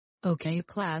Okay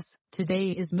class,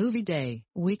 today is movie day.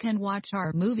 We can watch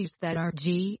our movies that are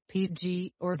G,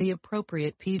 PG, or the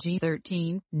appropriate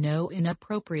PG-13, no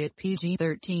inappropriate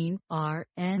PG-13, R,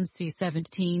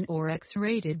 NC-17 or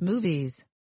X-rated movies.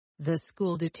 The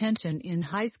school detention in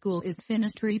high school is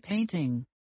finished repainting.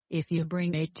 If you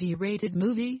bring a G-rated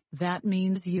movie, that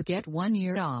means you get 1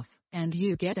 year off, and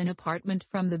you get an apartment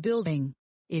from the building.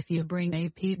 If you bring a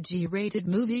PG-rated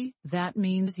movie, that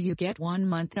means you get 1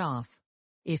 month off.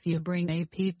 If you bring a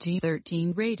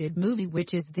PG-13 rated movie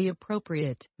which is the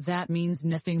appropriate, that means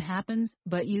nothing happens,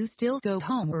 but you still go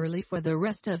home early for the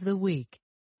rest of the week.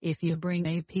 If you bring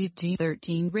a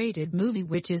PG-13 rated movie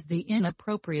which is the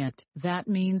inappropriate, that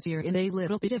means you're in a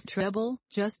little bit of trouble,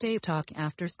 just a talk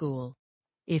after school.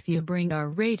 If you bring a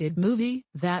rated movie,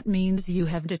 that means you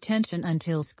have detention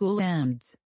until school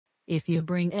ends. If you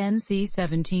bring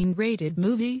NC-17 rated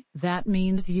movie, that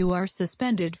means you are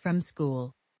suspended from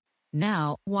school.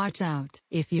 Now, watch out.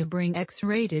 If you bring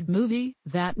X-rated movie,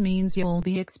 that means you'll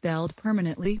be expelled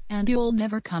permanently, and you'll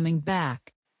never coming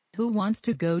back. Who wants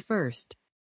to go first?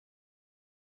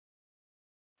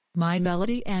 My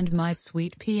Melody and My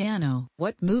Sweet Piano.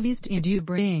 What movies did you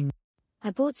bring?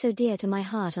 I bought So Dear to My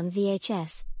Heart on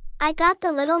VHS. I got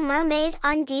The Little Mermaid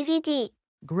on DVD.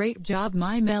 Great job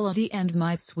My Melody and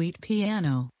My Sweet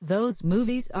Piano. Those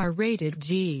movies are rated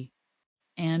G.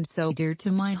 And So Dear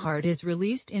to My Heart is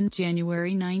released in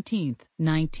January 19,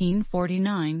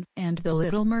 1949, and The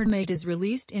Little Mermaid is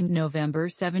released in November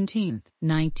 17,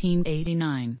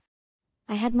 1989.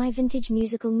 I had my vintage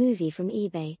musical movie from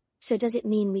eBay, so does it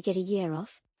mean we get a year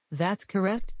off? That's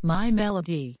correct, My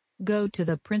Melody. Go to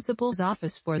the principal's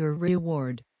office for your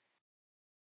reward.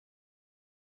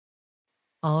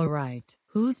 Alright,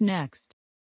 who's next?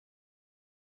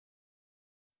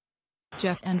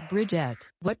 Jeff and Bridget,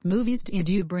 what movies did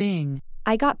you bring?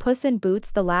 I got Puss in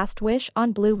Boots: The Last Wish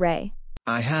on Blu-ray.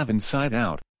 I have Inside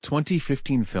Out,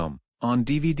 2015 film, on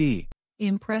DVD.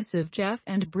 Impressive Jeff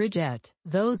and Bridget.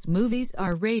 Those movies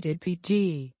are rated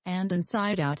PG, and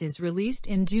Inside Out is released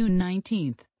in June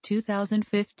 19,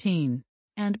 2015.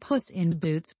 And Puss in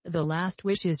Boots: The Last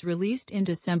Wish is released in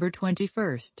December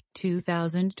 21,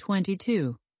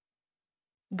 2022.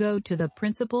 Go to the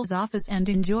principal's office and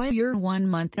enjoy your 1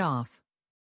 month off.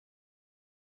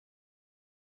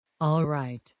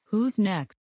 Alright, who's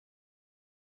next?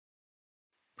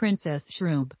 Princess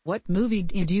Shroom, what movie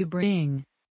did you bring?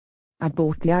 I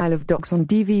bought The Isle of Dogs on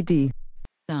DVD.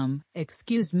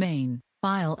 Excuse me,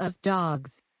 Isle of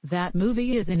Dogs. That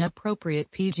movie is inappropriate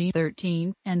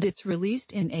PG-13, and it's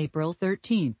released in April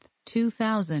 13,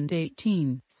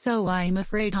 2018. So I'm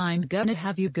afraid I'm gonna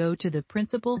have you go to the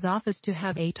principal's office to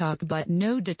have a talk, but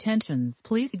no detentions.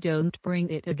 Please don't bring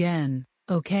it again,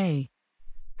 okay?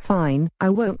 Fine, I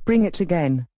won't bring it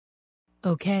again.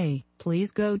 Okay,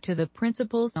 please go to the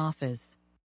principal's office.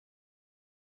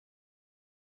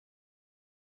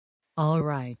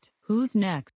 Alright, who's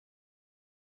next?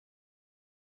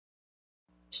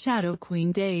 Shadow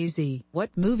Queen Daisy,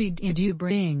 what movie did you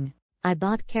bring? I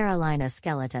bought Carolina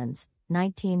Skeletons,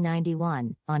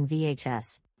 1991, on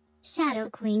VHS. Shadow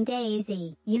Queen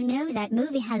Daisy. You know that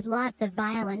movie has lots of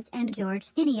violence and George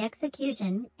Stinney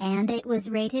execution, and it was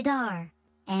rated R.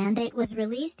 And it was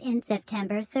released in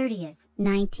September 30th,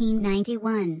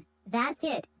 1991. That's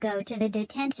it. Go to the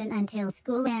detention until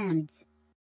school ends.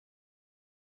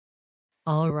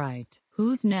 Alright,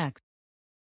 who's next?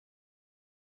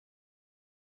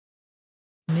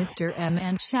 Mr. M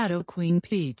and Shadow Queen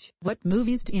Peach, what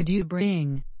movies did you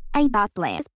bring? I bought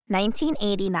Blaze,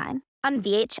 1989, on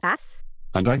VHS.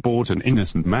 And I bought An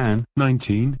Innocent Man,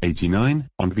 1989,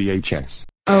 on VHS.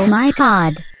 Oh my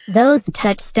god. Those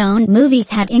Touchstone movies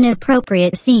had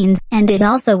inappropriate scenes, and it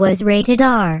also was rated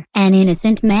R. An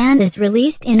Innocent Man is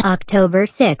released in October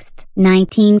 6,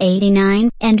 1989,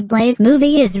 and Blaze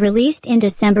movie is released in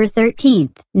December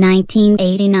 13,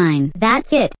 1989.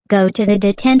 That's it. Go to the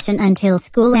detention until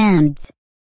school ends.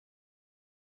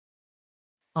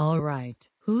 Alright,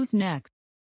 who's next?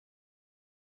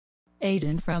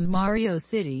 Aiden from Mario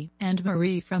City and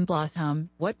Marie from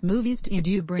Blossom, what movies did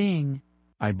you bring?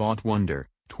 I bought Wonder,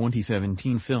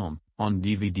 2017 film, on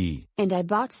DVD. And I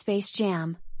bought Space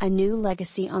Jam: A New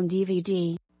Legacy on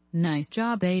DVD. Nice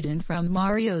job Aiden from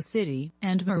Mario City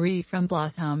and Marie from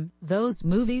Blossom. Those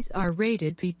movies are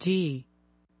rated PG.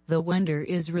 The Wonder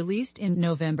is released in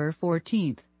November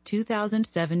 14,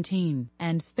 2017,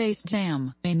 and Space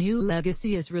Jam: A New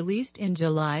Legacy is released in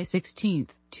July 16,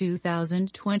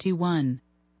 2021.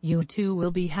 You two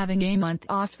will be having a month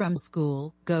off from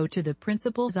school. Go to the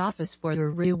principal's office for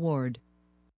your reward.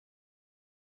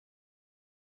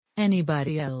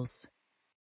 Anybody else?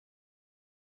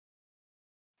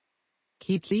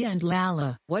 Kiki and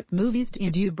Lala, what movies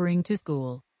did you bring to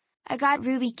school? I got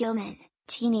Ruby Gilman,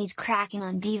 Teenage Kraken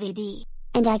on DVD.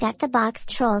 And I got the Box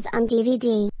Trolls on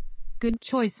DVD. Good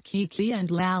choice, Kiki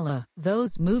and Lala.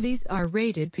 Those movies are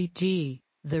rated PG.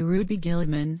 The Ruby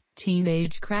Gilman,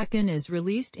 Teenage Kraken is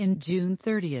released in June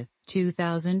 30th,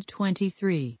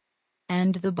 2023.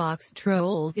 And The Box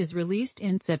Trolls is released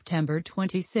in September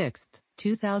 26th,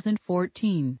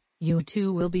 2014. You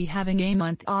two will be having a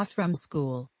month off from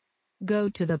school. Go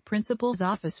to the principal's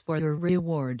office for your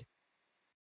reward.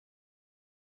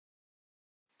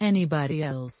 Anybody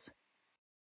else?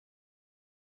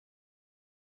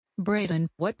 Brayden,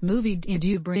 what movie did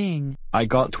you bring? I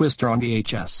got Twister on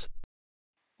VHS.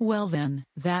 Well then,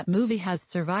 that movie has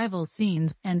survival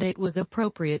scenes, and it was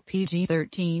appropriate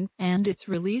PG-13, and it's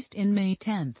released in May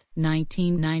 10th,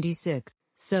 1996.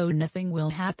 So nothing will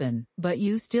happen, but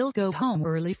you still go home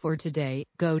early for today.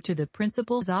 Go to the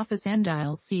principal's office and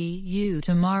I'll see you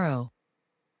tomorrow.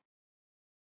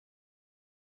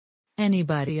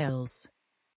 Anybody else?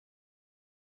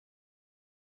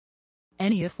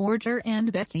 Anya Forger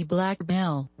and Becky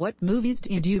Blackbell, what movies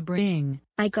did you bring?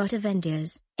 I got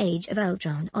Avengers, Age of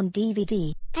Ultron on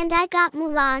DVD. And I got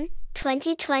Mulan,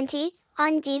 2020,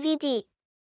 on DVD.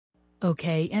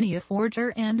 Okay, Anya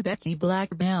Forger and Becky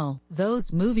Blackbell,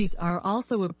 those movies are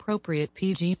also appropriate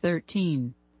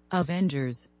PG-13.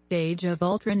 Avengers, Age of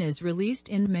Ultron is released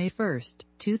in May 1st,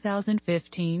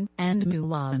 2015, and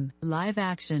Mulan, live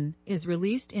action, is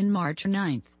released in March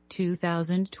 9th,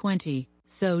 2020.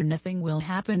 So nothing will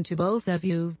happen to both of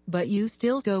you, but you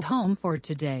still go home for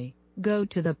today. Go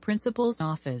to the principal's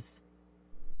office.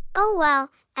 Oh well,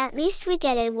 at least we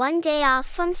get a 1 day off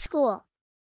from school.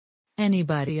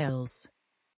 Anybody else?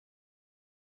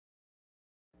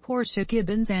 Portia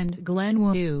Gibbons and Glenn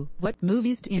Wu, what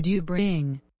movies did you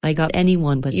bring? I got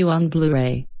Anyone But You on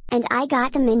Blu-ray. And I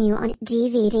got The Menu on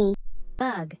DVD.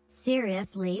 Bug,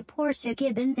 seriously, Portia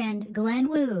Gibbons and Glenn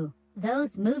Wu,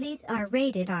 those movies are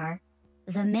rated R.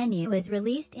 The Menu is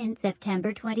released in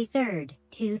September 23,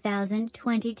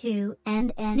 2022,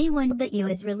 and Anyone But You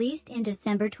is released in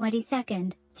December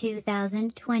 22,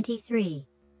 2023.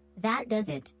 That does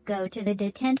it. Go to the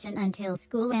detention until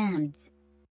school ends.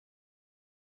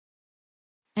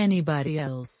 Anybody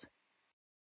else?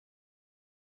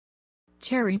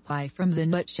 Cherry Pie from the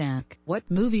Nutshack, what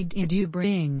movie did you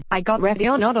bring? I got Ready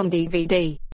or Not on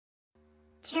DVD.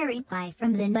 Cherry Pie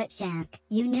from the Nutshack.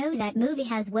 You know that movie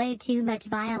has way too much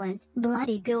violence,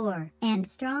 bloody gore, and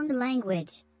strong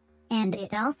language. And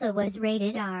it also was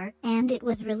rated R, and it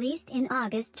was released in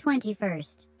August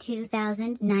 21st,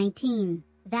 2019.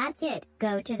 That's it.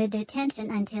 Go to the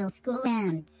detention until school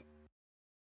ends.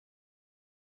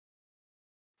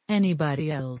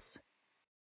 Anybody else?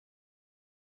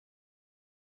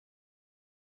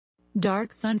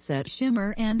 Dark Sunset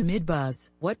Shimmer and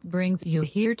Midbuzz, what brings you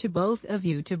here to both of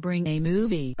you to bring a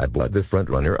movie? I bought The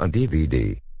Frontrunner on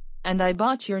DVD. And I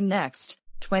bought Your Next,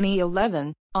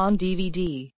 2011, on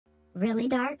DVD. Really,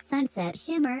 Dark Sunset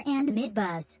Shimmer and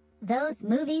Midbuzz? Those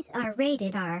movies are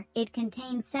rated R. It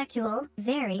contains sexual,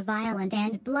 very violent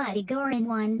and bloody gore in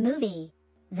one movie.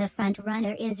 The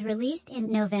Frontrunner is released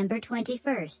in November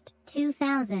 21st,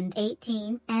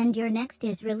 2018, and Your Next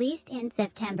is released in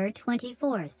September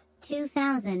 24th,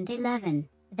 2011.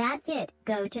 That's it.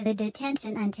 Go to the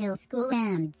detention until school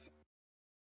ends.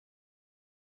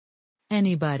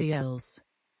 Anybody else?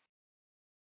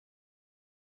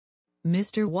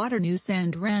 Mr. Waternoose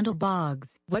and Randall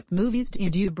Boggs, what movies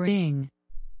did you bring?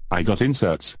 I got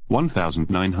Inserts,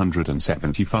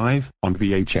 1975, on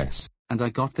VHS. And I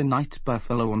got The Night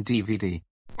Buffalo on DVD.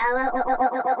 Hello,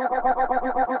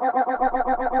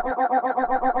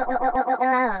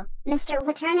 Mr.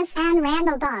 Waternoose and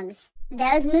Randall Boggs.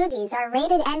 Those movies are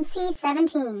rated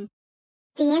NC-17.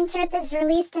 The Inserts is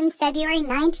released in February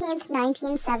 19,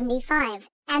 1975,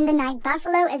 and The Night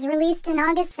Buffalo is released in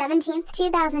August 17,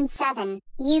 2007.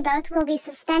 You both will be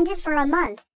suspended for a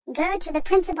month. Go to the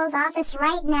principal's office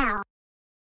right now.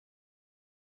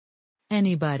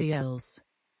 Anybody else?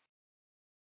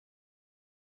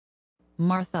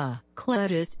 Martha,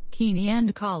 Cletus, Keeney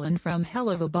and Colin from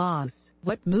Helluva Boss,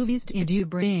 what movies did you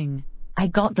bring? I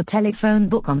got The Telephone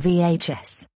Book on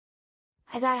VHS.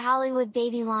 I got Hollywood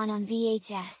Babylon on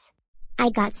VHS.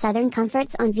 I got Southern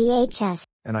Comforts on VHS.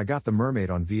 And I got The Mermaid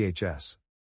on VHS.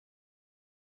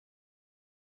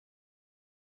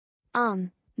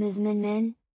 Ms.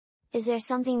 Min, is there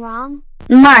something wrong?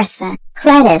 Martha,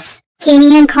 Cletus,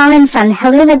 Keeney and Colin from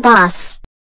Helluva Boss.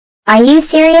 Are you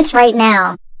serious right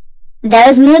now?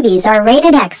 Those movies are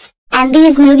rated X, and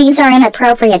these movies are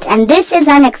inappropriate and this is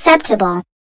unacceptable.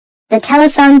 The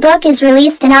telephone book is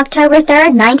released in October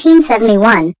 3,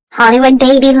 1971. Hollywood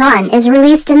Babylon is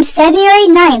released in February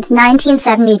 9,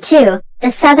 1972.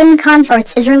 The Southern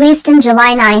Comforts is released in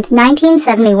July 9,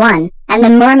 1971. And The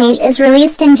Mermaid is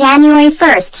released in January 1,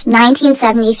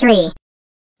 1973.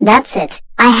 That's it.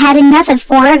 I had enough of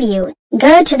 4 of you.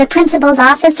 Go to the principal's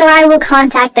office or I will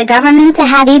contact the government to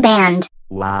have you banned.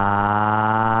 Wow.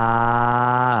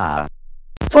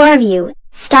 4 of you,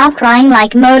 stop crying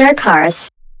like motor cars.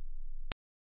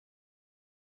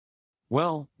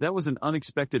 Well, that was an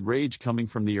unexpected rage coming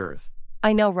from the Earth.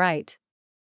 I know, right?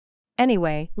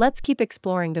 Anyway, let's keep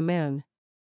exploring the moon.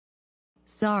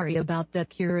 Sorry about that,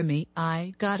 Kuromi.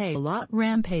 I got a lot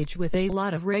rampage with a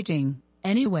lot of raging.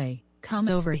 Anyway, come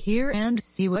over here and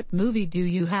see what movie do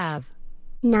you have.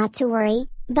 Not to worry,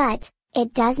 but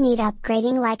it does need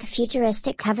upgrading, like a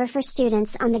futuristic cover for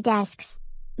students on the desks.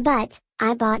 But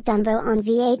I bought Dumbo on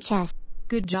VHS.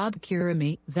 Good job,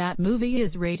 Kuromi. That movie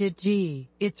is rated G.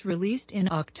 It's released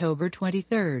in October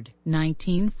 23,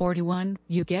 1941.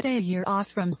 You get a year off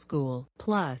from school.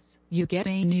 Plus, you get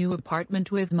a new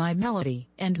apartment with my melody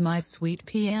and my sweet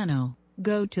piano.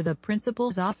 Go to the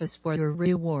principal's office for your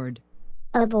reward.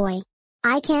 Oh boy.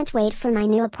 I can't wait for my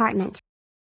new apartment.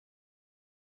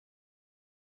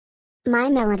 My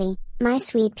melody, my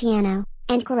sweet piano,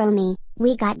 and Kuromi,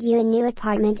 we got you a new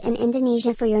apartment in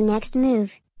Indonesia for your next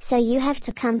move. So you have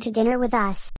to come to dinner with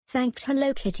us. Thanks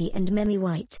Hello Kitty and Memmy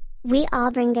White. We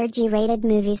all bring their G-rated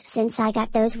movies since I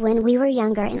got those when we were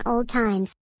younger in old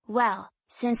times. Well,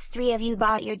 since 3 of you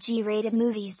bought your G-rated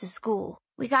movies to school,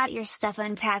 we got your stuff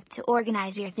unpacked to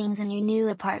organize your things in your new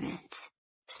apartment.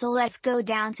 So let's go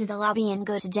down to the lobby and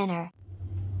go to dinner.